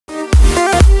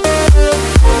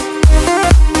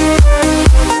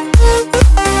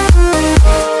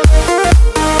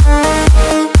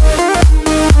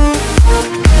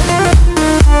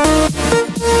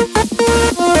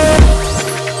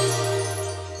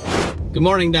Good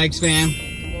morning, Dyches fam.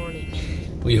 Good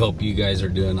morning. We hope you guys are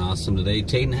doing awesome today.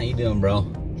 Tayden, how you doing, bro?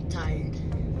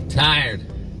 Tired. Tired.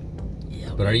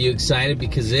 Yep. But are you excited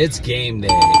because it's game day?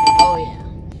 Oh yeah.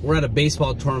 We're at a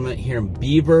baseball tournament here in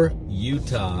Beaver,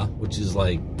 Utah, which is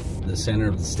like the center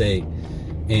of the state.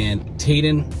 And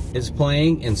Tayden is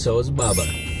playing, and so is Bubba.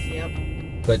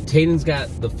 Yep. But Tayden's got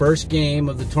the first game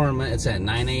of the tournament. It's at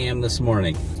 9 a.m. this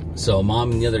morning. So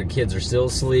Mom and the other kids are still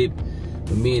asleep,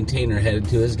 but me and Tayden are headed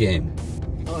to his game.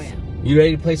 Oh yeah. You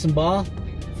ready to play some ball?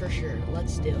 For sure.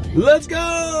 Let's do it. Let's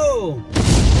go!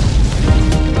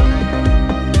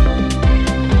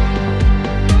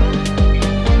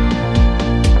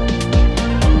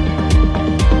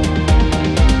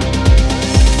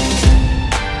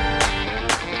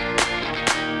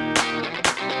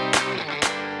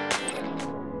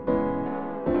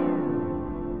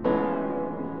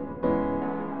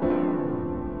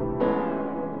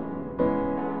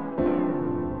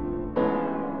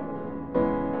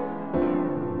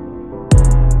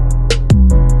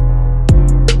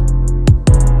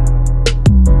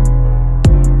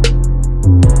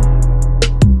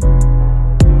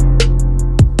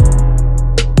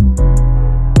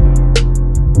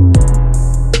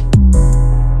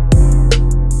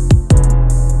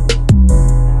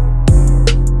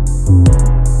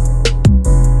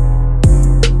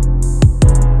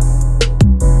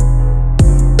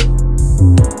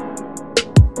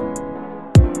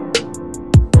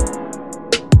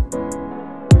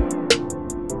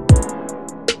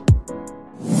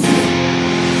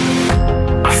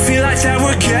 That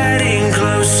we're getting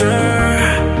closer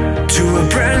to a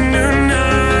brand new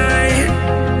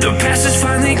night. The past is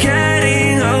finally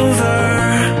getting over.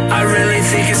 I really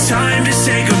think it's time to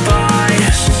say goodbye.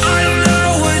 I don't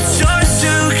know what starts to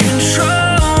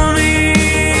control me.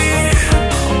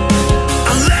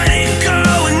 I'll let it go,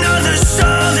 another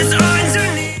soul that's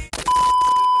underneath.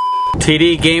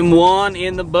 TD, game one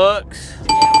in the books.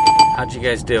 How'd you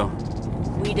guys do?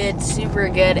 We did super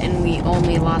good, and we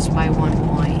only lost by 1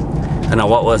 point. I know,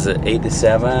 what was it,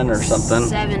 8-7 or something?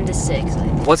 7-6, I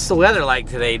think. What's the weather like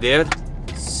today, dude?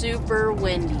 Super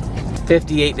windy.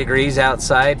 58 degrees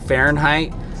outside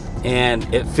Fahrenheit, and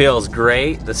it feels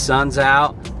great. The sun's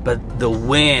out, but the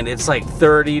wind, it's like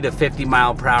 30 to 50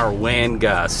 mile per hour wind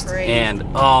gusts. Great. And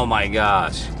oh my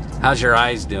gosh, how's your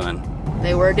eyes doing?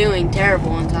 They were doing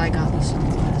terrible until I got the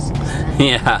sunglasses.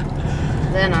 Yeah.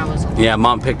 Then I was alone. Yeah,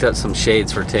 Mom picked up some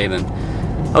shades for Tayden.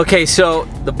 Okay, so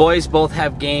the boys both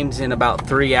have games in about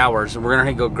 3 hours, and we're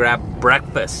gonna go grab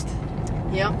breakfast.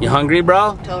 Yep. You hungry,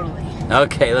 bro? Totally.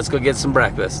 Okay, let's go get some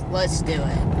breakfast. Let's do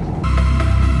it.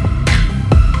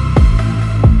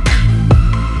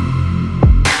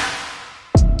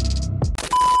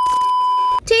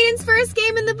 Tayden's first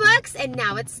game in the books, and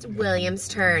now it's William's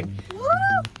turn. Woo!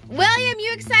 William,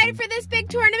 you excited for this big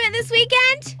tournament this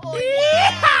weekend? Oh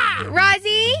yeah!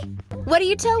 Rosie, what do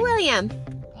you tell William?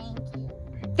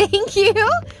 Thank you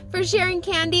for sharing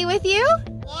candy with you.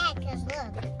 Yeah, because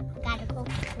look, got a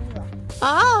Coca-Cola.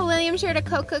 Oh, William shared a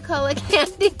Coca-Cola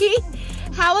candy.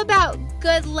 How about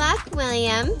good luck,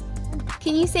 William?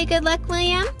 Can you say good luck,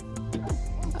 William?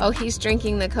 Oh, he's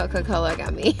drinking the Coca-Cola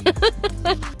gummy.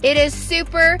 It is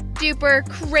super duper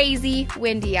crazy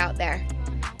windy out there.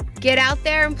 Get out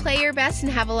there and play your best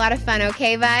and have a lot of fun,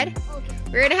 okay, bud? Okay.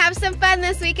 We're gonna have some fun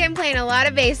this weekend playing a lot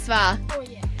of baseball. Oh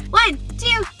yeah. 1,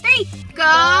 2, 3, go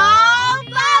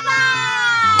Bubba!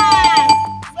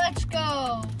 Let's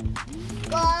go.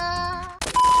 Go.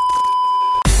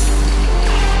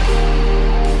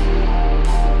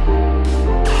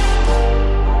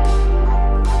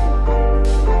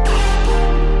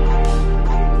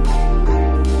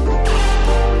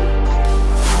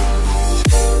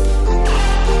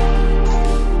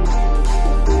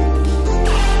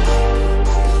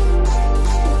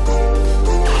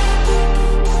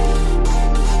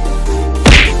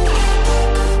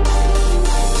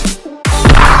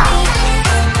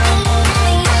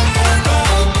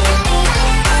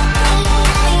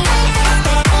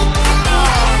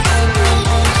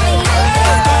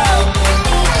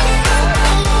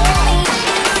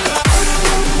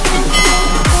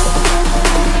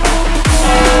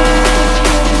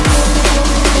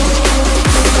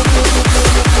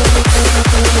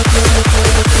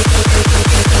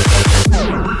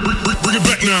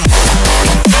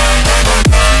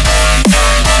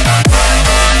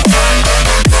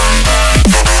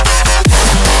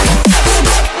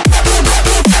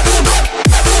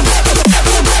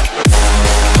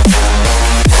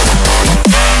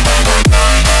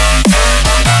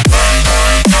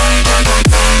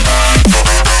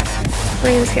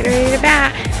 William's getting ready to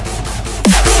bat.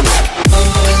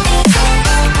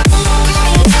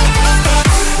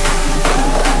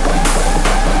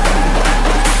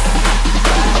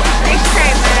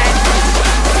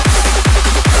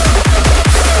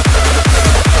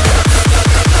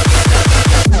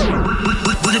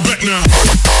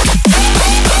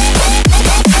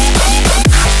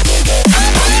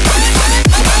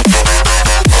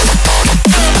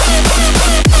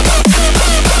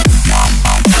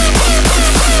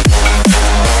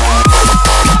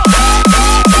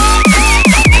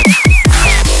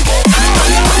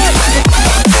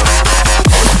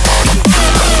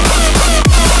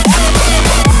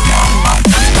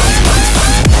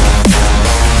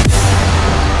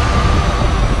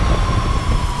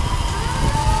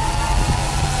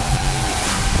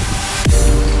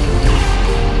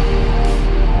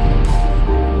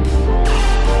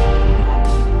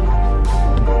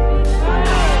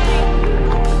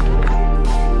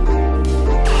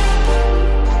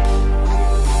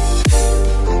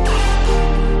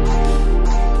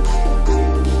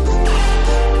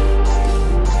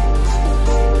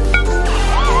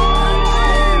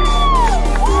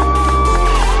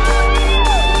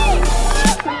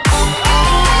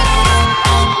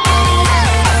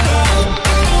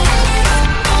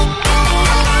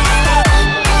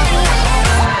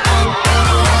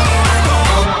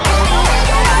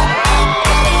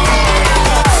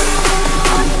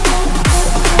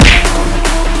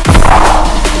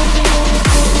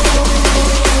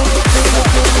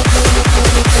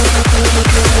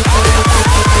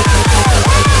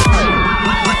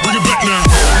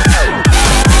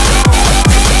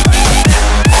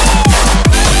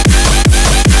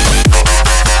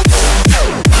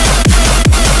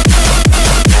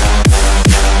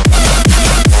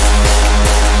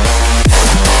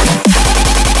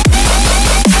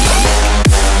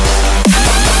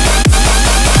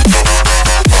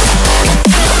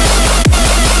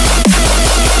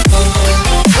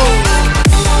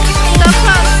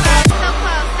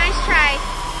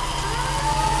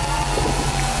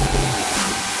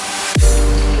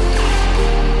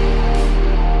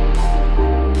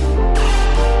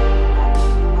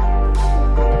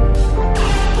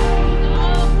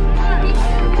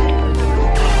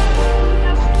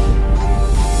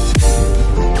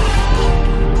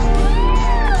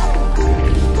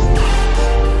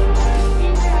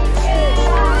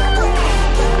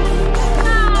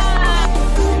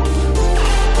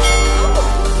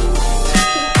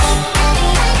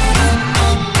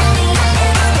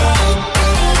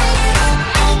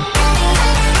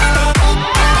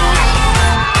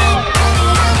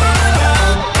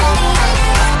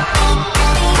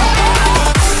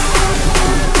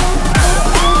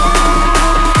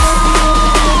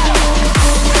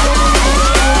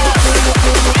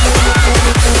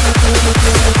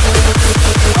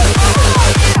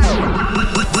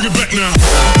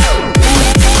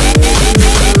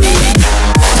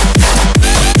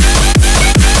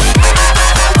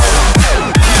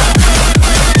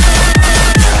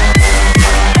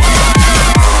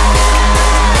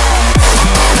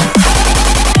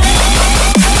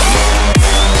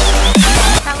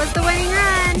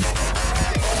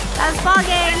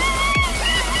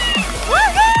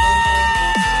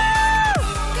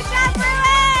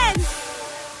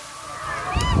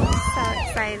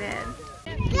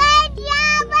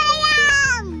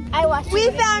 We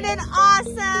found an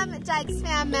awesome Dyches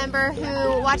fan member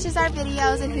who watches our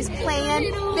videos and who's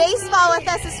playing baseball with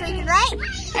us this weekend, right?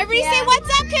 Everybody say,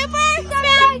 what's up, Cooper?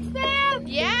 Dyches fam!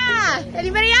 Yeah.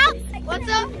 Anybody else? What's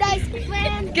up, Dyches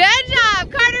fam? Good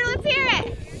job. Carter, let's hear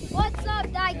it. What's up,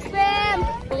 Dyches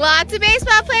fam? Lots of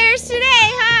baseball players today,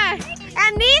 huh?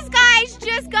 And these guys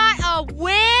just got a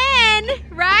win,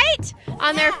 right?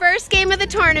 On their first game of the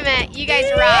tournament. You guys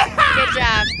rock. Good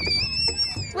job.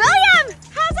 William,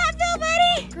 how's that feel,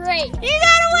 buddy? Great. You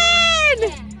got a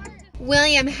win!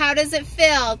 William, how does it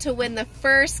feel to win the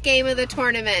first game of the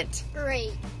tournament?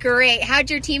 Great. Great. How'd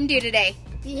your team do today?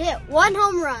 We hit 1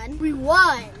 home run. We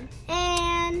won.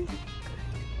 And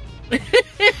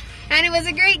And it was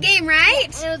a great game, right?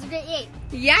 it was a great game.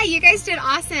 Yeah, you guys did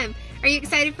awesome. Are you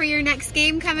excited for your next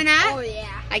game coming up? Oh,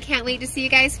 yeah. I can't wait to see you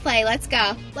guys play. Let's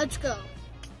go. Let's go.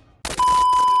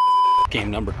 Game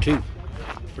number 2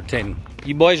 for Tayden.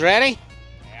 You boys ready?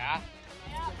 Yeah.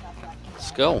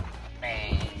 Let's go.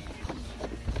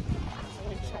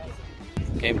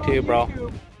 Game 2, bro.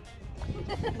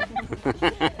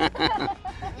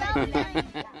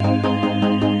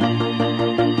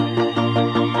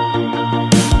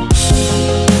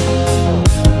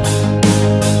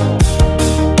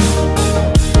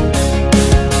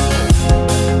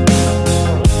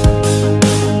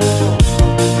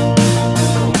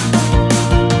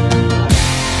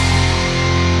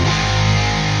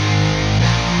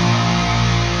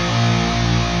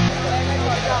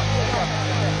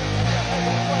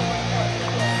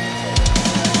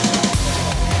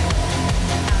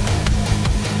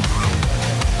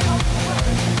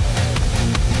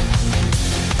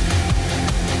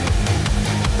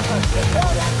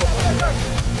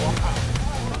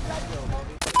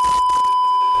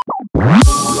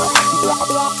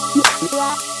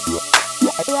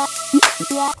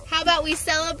 How about we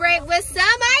celebrate with some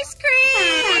ice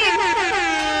cream?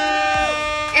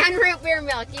 And root beer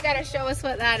milk. You gotta show us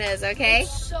what that is, okay?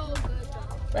 So good.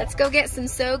 Let's go get some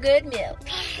So Good milk.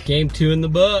 Game 2 in the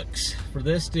books for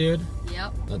this dude.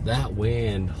 Yep. But that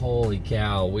wind, holy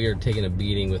cow, we are taking a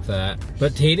beating with that.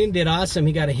 But Tayden did awesome.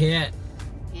 He got a hit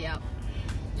Yep.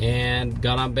 and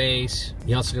got on base.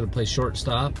 He also got to play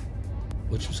shortstop,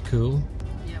 which was cool.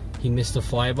 Yep. He missed a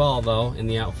fly ball though in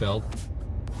the outfield.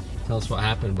 Tell us what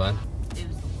happened, bud. It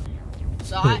was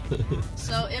the wind.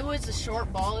 So it was a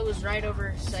short ball. It was right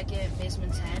over second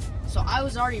baseman's head. So I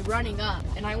was already running up,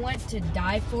 and I went to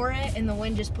dive for it, and the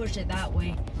wind just pushed it that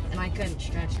way, and I couldn't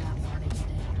stretch that far to get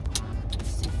it.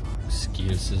 It's too far.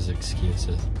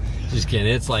 Excuses. Just kidding.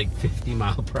 It's like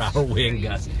 50-mile-per-hour wind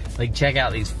gusts. Like, check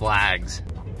out these flags.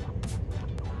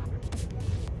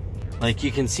 Like,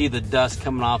 you can see the dust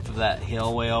coming off of that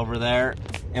hill way over there.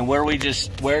 And where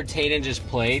Tayden just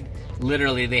played,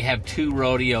 literally they have 2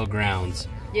 rodeo grounds.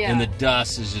 Yeah. And the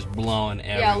dust is just blowing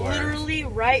everywhere. Yeah, literally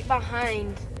right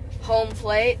behind home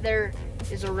plate, there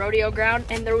is a rodeo ground,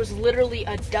 and there was literally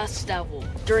a dust devil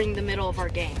during the middle of our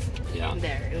game. Yeah.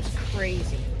 There, it was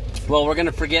crazy. Well, we're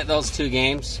gonna forget those 2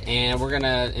 games, and we're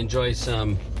gonna enjoy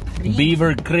some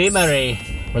Beaver Creamery,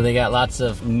 where they got lots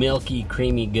of milky,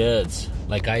 creamy goods,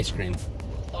 like ice cream.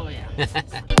 Oh yeah.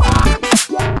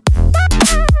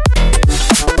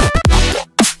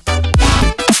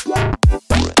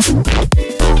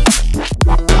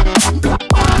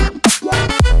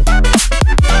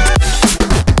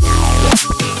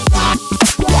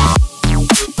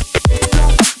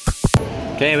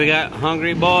 Okay, we got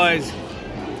hungry boys,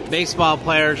 baseball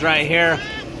players right here.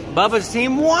 Bubba's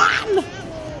team won!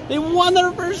 They won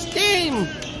their first game!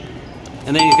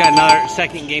 And then he's got another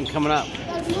second game coming up.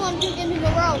 That's 2 games in a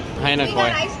row. I know, We Coy.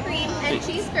 got ice cream and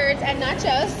cheese curds and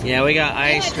nachos. Yeah, we got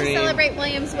ice To cream, celebrate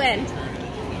William's win.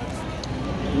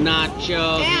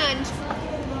 nachos. And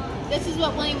this is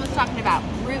what William was talking about.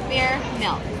 Root beer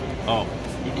milk. Oh,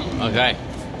 okay.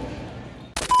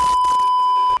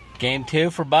 Game 2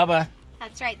 for Bubba.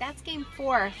 That's right. That's game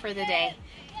 4 for the day.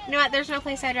 You know what? There's no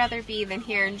place I'd rather be than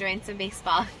here enjoying some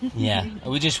baseball. Yeah,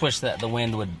 we just wish that the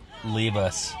wind would leave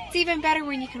us. It's even better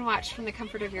when you can watch from the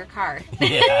comfort of your car.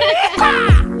 Yeah.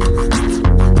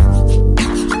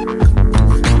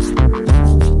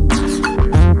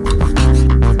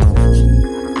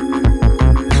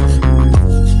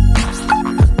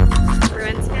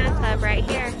 Bruins fan club right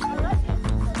here.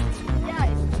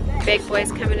 Big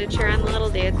boys coming to cheer on the little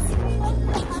dudes.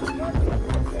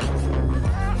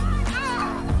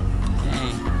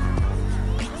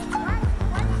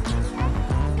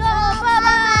 Go,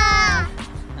 Bubba!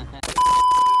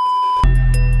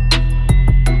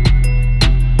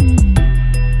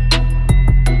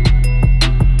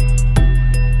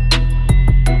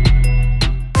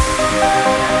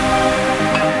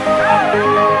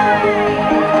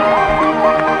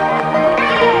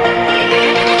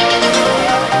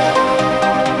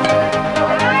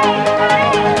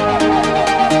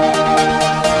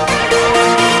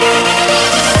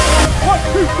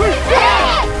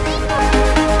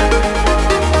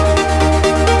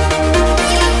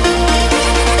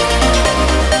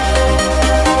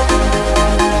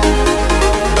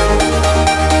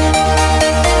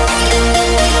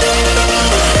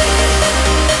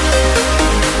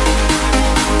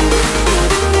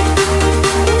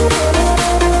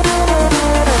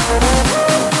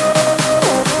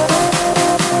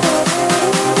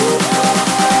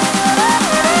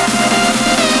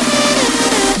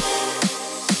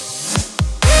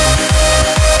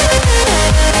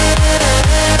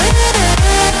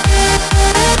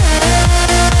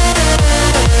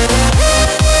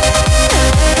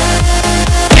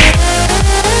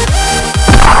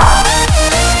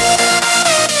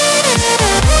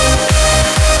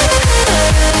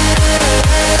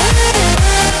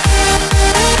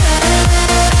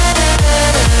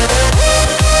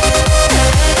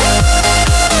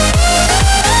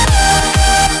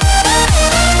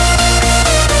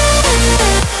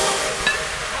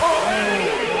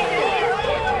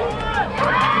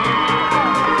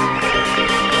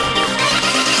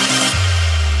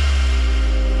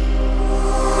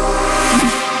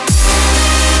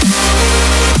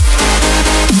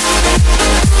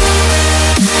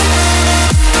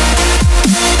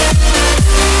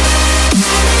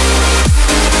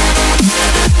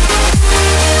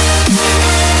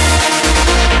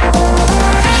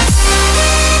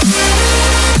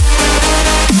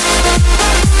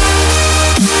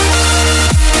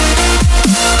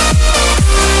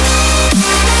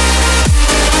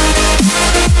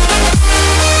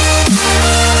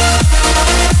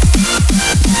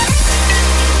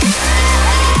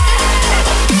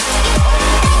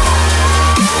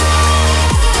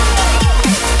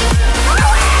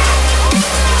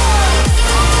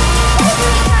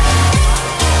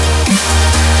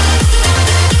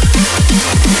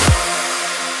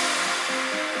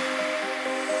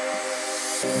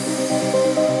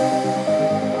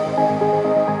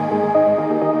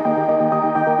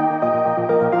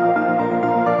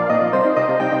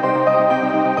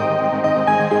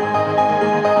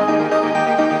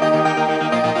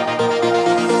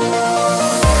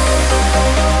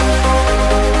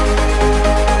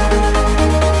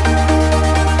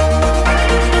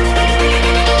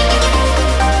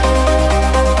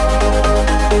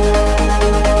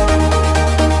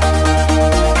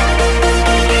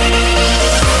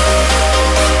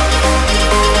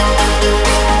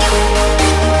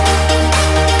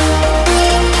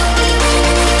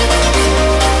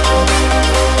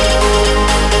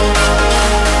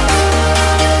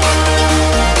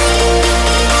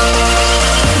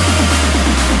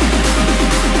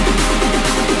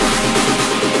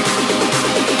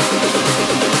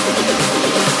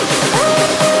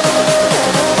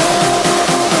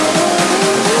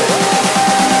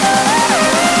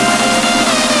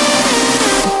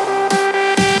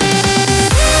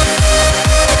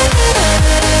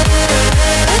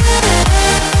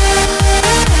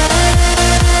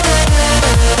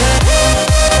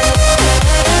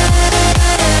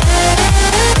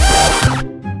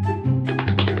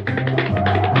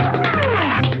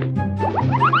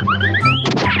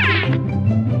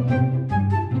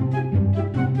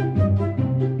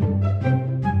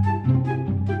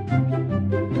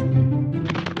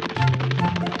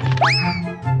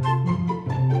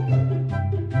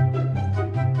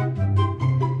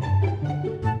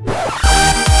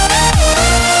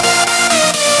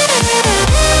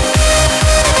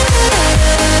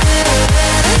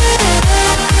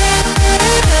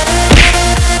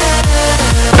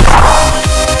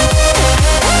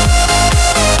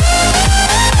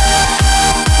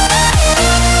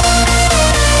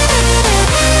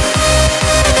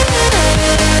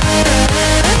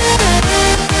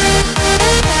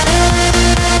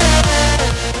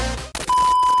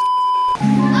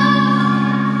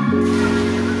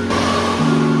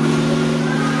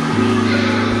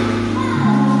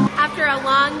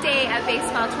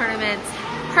 tournament's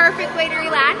perfect way to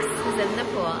relax is in the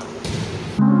pool.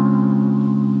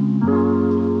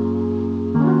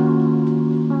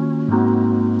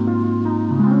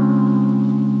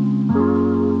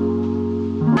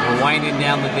 We're winding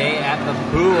down the day at the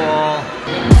pool.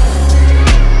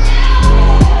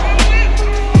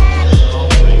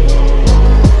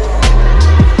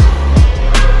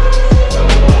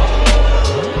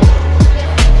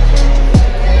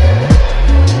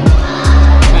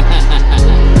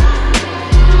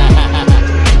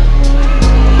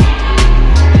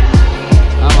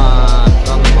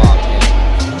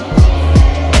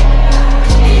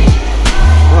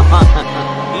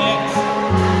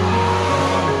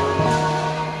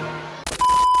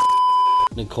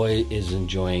 Nicole is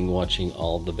enjoying watching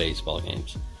all the baseball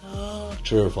games.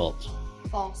 True or false?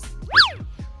 False.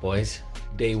 Boys,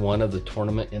 day 1 of the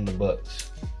tournament in the books.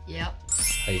 Yep.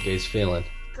 How you guys feeling?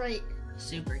 Great.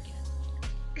 Super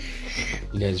good.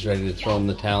 You guys ready to throw in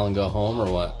the towel and go home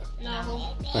or what?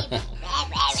 No.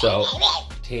 So,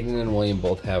 Tayden and William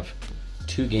both have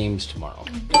 2 games tomorrow.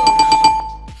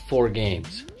 4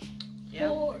 games.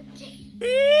 Yep.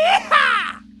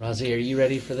 Rosie, are you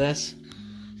ready for this?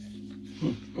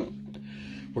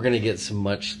 We're gonna get some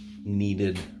much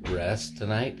needed rest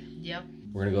tonight. Yep.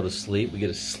 We're gonna go to sleep. We get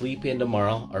to sleep in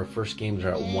tomorrow. Our first games are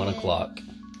at 1 o'clock.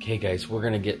 Okay guys, we're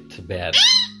gonna get to bed.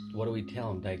 What do we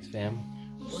tell them, Dykes fam?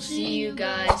 We'll see you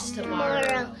guys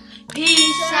tomorrow.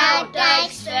 Peace out,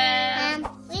 Dyches fam.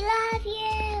 We love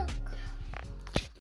you.